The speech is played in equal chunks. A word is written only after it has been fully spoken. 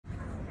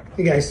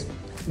Hey guys,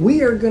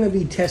 we are going to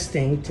be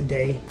testing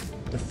today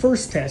the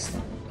first test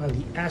on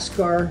the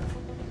Askar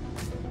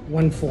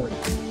 140.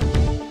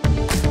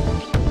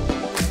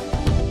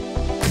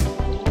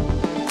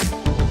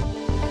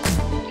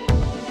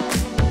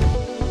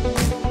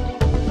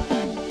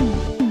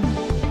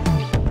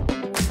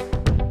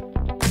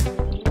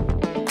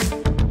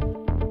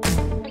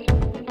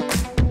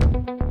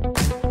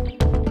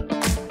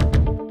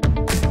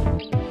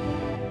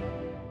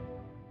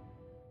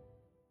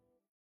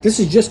 This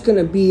is just going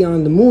to be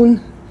on the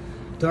moon.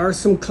 There are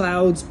some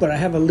clouds, but I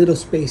have a little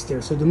space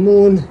there. So the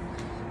moon,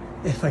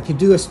 if I could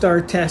do a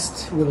star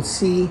test, we'll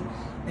see.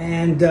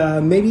 And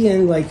maybe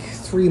in like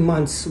 3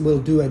 months, we'll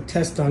do a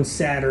test on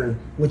Saturn,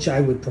 which I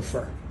would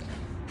prefer.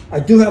 I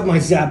do have my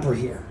zapper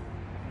here.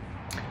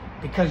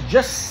 Because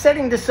just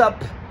setting this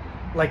up,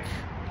 like,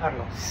 I don't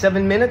know,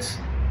 7 minutes,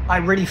 I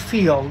already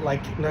feel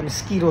like the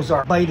mosquitoes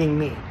are biting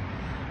me.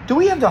 Do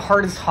we have the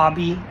hardest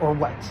hobby or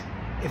what?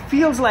 It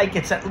feels like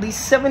it's at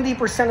least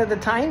 70% of the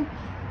time,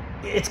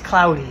 it's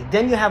cloudy.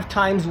 Then you have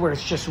times where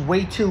it's just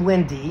way too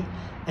windy.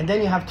 And then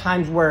you have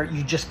times where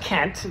you just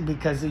can't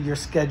because your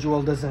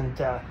schedule doesn't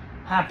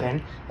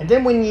happen. And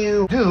then when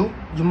you do,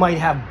 you might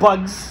have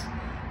bugs,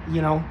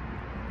 you know,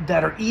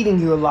 that are eating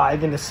you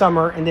alive in the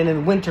summer. And then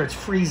in winter, it's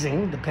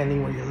freezing,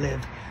 depending where you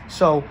live.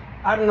 So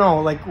I don't know,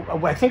 like,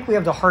 I think we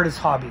have the hardest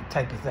hobby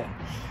type of thing.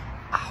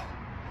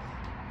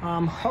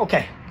 Ow.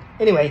 Okay,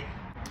 anyway.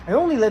 I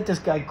only let this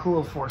guy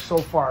cool for so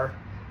far.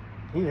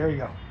 There you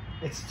go.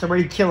 It's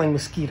already killing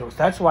mosquitoes.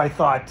 That's why I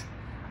thought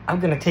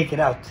I'm going to take it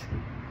out.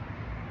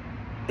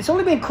 It's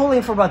only been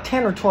cooling for about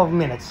 10 or 12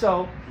 minutes,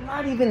 so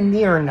not even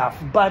near enough.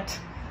 But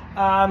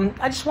I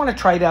just want to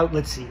try it out.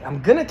 Let's see.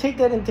 I'm going to take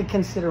that into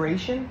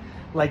consideration,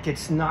 like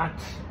it's not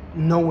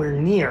nowhere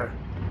near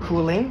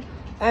cooling.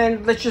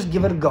 And let's just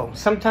give it a go.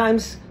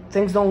 Sometimes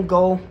things don't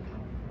go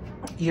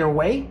your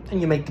way, and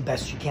you make the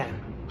best you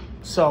can.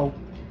 So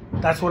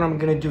that's what I'm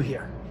going to do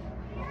here.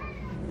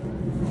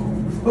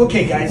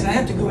 Okay guys, I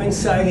have to go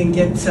inside and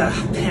get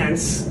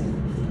pants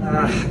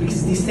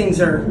because these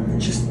things are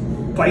just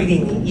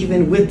biting me,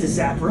 even with the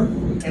zapper.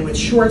 And with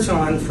shorts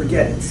on,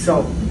 forget it.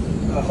 So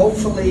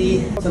hopefully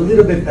it's a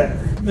little bit better.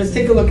 Let's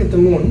take a look at the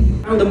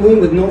moon. On the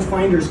moon with no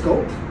finder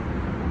scope.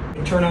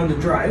 And turn on the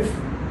drive.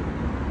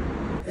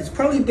 It's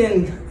probably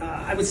been,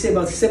 I would say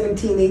about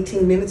 17,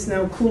 18 minutes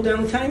now, cool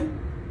down time.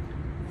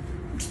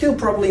 Still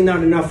probably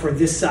not enough for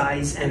this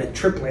size and a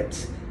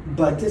triplet,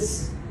 but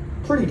it's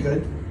pretty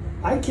good.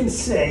 I can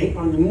say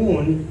on the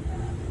moon,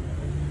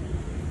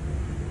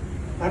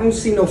 I don't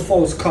see no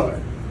false color.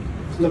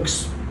 It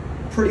looks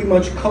pretty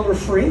much color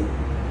free.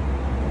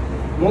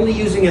 I'm only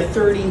using a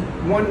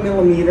 31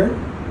 millimeter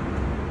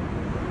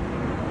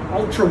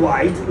ultra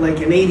wide,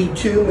 like an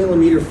 82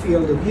 millimeter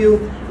field of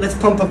view. Let's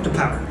pump up the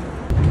power.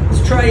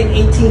 Let's try an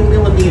 18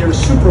 millimeter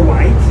super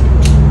wide.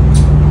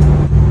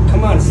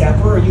 Come on,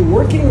 Zapper, are you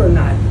working or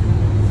not?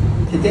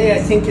 Today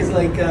I think is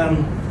like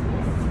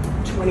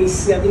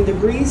 27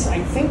 degrees, I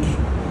think,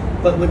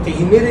 but with the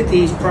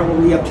humidity is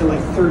probably up to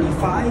like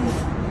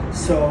 35,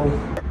 so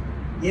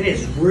it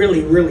is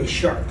really, really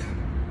sharp.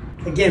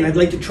 Again, I'd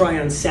like to try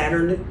on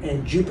Saturn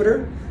and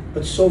Jupiter,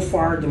 but so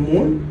far the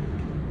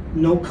moon,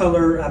 no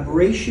color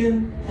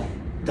aberration.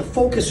 The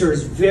focuser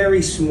is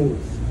very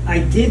smooth. I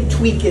did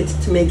tweak it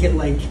to make it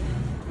like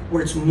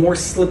where it's more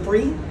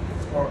slippery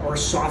or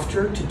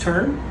softer to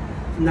turn,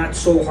 not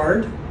so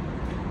hard.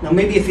 Now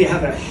maybe if you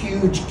have a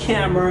huge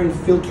camera and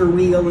filter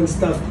wheel and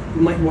stuff,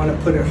 you might want to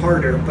put it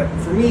harder, but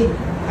for me,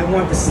 I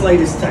want the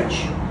slightest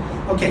touch.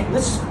 Okay,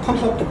 let's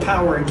pump up the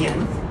power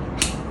again.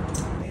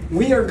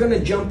 We are going to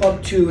jump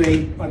up to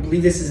I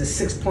believe this is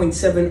a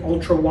 6.7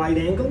 ultra wide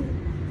angle,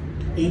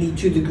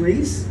 82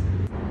 degrees.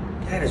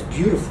 That is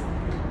beautiful.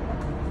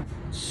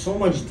 So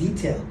much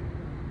detail.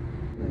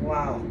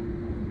 Wow,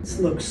 this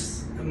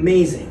looks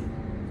amazing.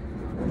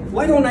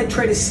 Why don't I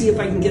try to see if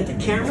I can get the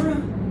camera?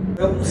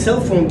 Cell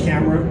phone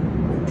camera,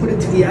 put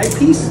it to the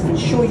eyepiece and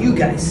show you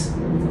guys.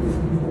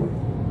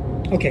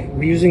 Okay,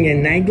 we're using a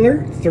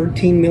Nagler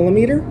 13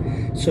 millimeter,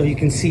 so you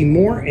can see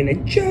more, and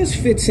it just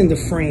fits in the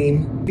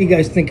frame. What do you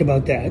guys think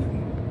about that?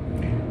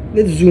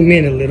 Let's zoom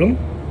in a little.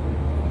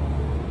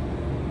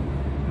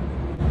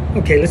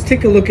 Okay, let's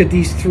take a look at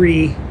these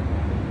three.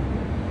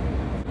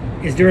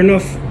 Is there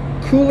enough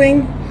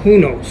cooling? Who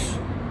knows?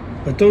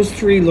 But those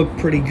three look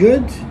pretty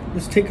good.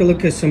 Let's take a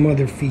look at some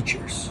other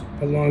features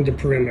along the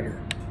perimeter.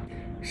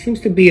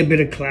 Seems to be a bit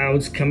of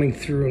clouds coming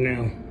through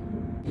now.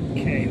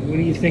 Okay, what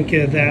do you think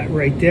of that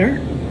right there?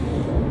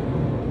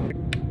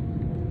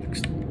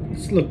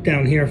 Let's look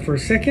down here for a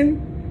second.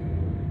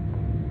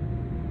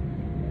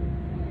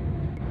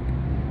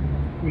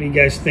 What do you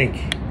guys think?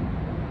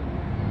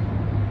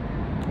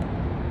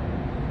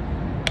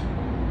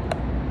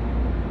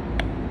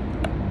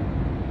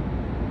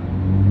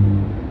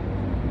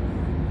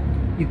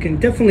 You can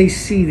definitely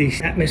see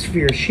the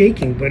atmosphere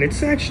shaking, but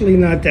it's actually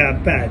not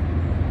that bad.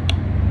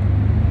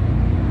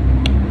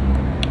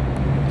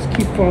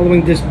 Keep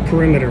following this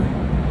perimeter.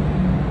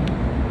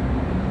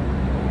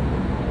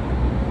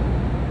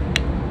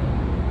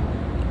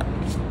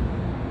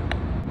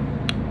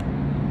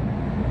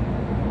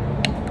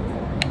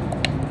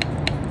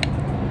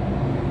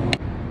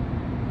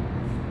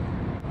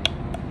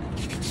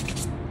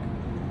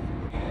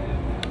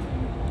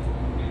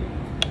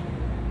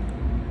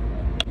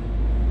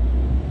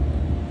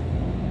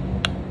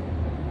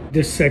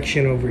 this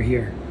section over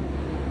here.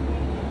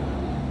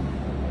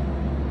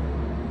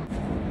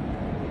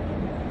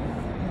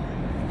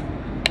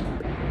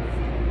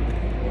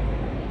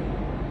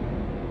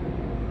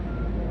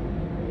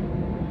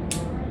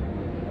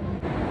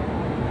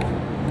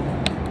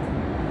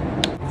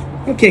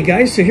 Okay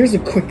guys, so here's a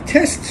quick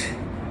test.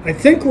 I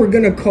think we're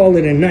gonna call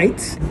it a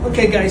night.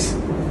 Okay guys,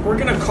 we're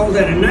gonna call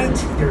that a night.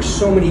 There's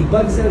so many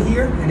bugs out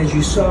here, and as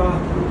you saw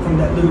from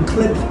that little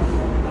clip,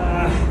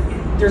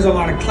 there's a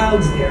lot of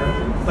clouds there.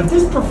 But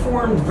this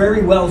performed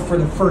very well for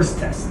the first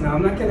test. Now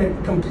I'm not gonna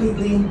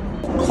completely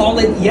call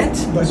it yet,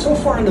 but so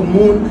far on the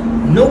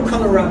moon, no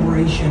color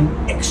aberration,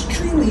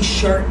 extremely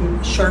sharp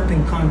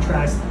in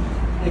contrast.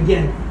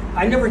 Again,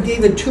 I never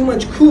gave it too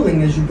much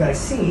cooling, as you guys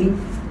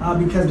seen,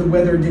 because the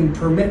weather didn't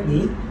permit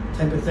me,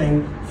 type of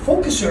thing.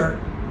 Focuser,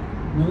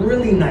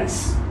 really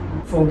nice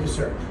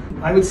focuser.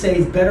 I would say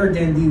it's better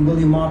than the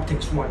William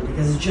Optics one,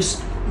 because it's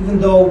just, even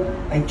though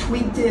I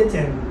tweaked it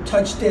and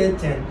touched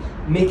it and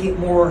make it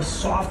more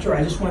softer,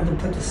 I just wanted to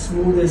put the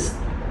smoothest,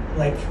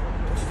 like,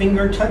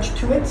 finger touch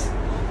to it.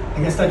 I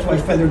guess that's why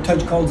Feather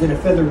Touch calls it a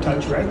feather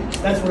touch, right?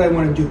 That's what I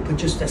want to do, put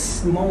just the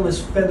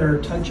smallest feather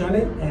touch on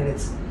it, and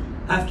it's,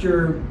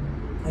 after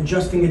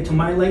adjusting it to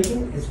my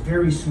liking, it's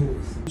very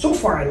smooth. So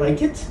far I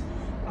like it.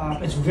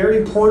 It's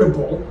very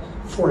portable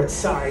for its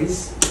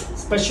size,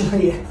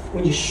 especially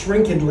when you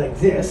shrink it like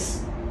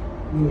this,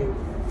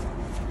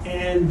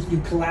 and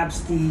you collapse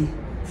the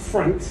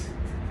front.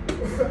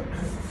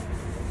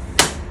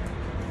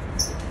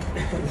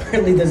 It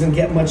really doesn't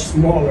get much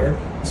smaller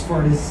as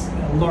far as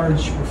a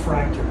large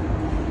refractor.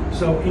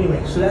 So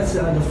anyway, so that's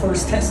the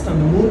first test on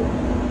the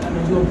moon.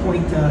 There's no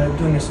point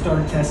doing a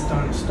star test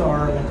on a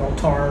star like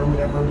Altar or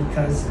whatever,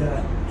 because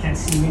can't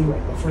see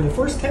anyway. But for the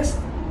first test,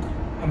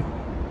 I'm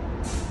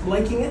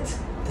liking it.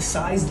 The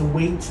size, the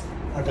weight,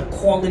 the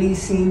quality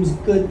seems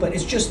good, but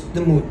it's just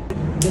the moon.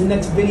 The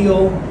next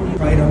video,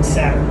 right on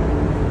Saturn,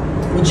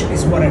 which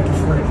is what I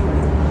prefer anyway.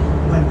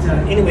 But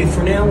anyway,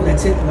 for now,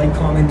 that's it. Like,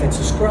 comment, and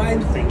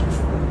subscribe. Thank you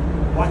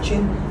for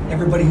watching.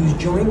 Everybody who's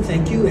joined,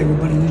 thank you.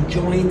 Everybody who's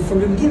joined from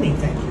the beginning,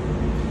 thank you.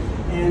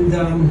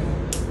 And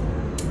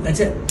that's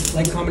it.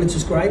 Like, comment, and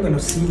subscribe, and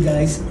I'll see you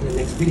guys in the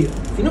next video.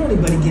 If you know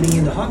anybody getting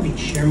into hobby,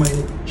 share my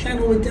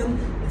channel with them.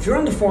 If you're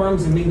on the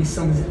forums and maybe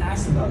someone's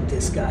asked about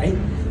this guy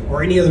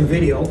or any other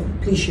video,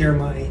 please share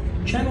my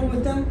channel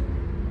with them.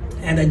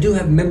 And I do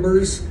have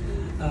members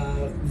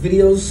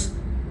videos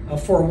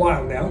for a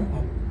while now.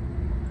 I'll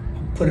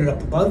put it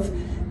up above.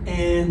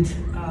 And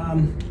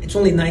it's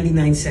only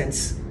 99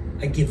 cents.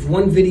 I give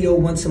one video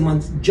once a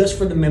month just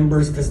for the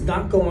members. It does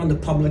not go on the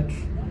public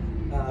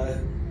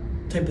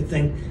type of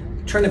thing.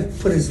 I'm trying to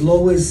put as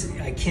low as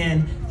I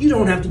can. You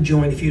don't have to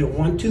join if you don't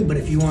want to, but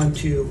if you want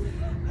to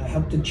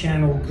help the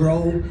channel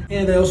grow,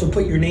 and I also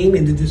put your name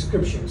in the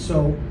description.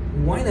 So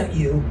why not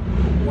you?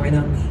 Why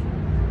not me?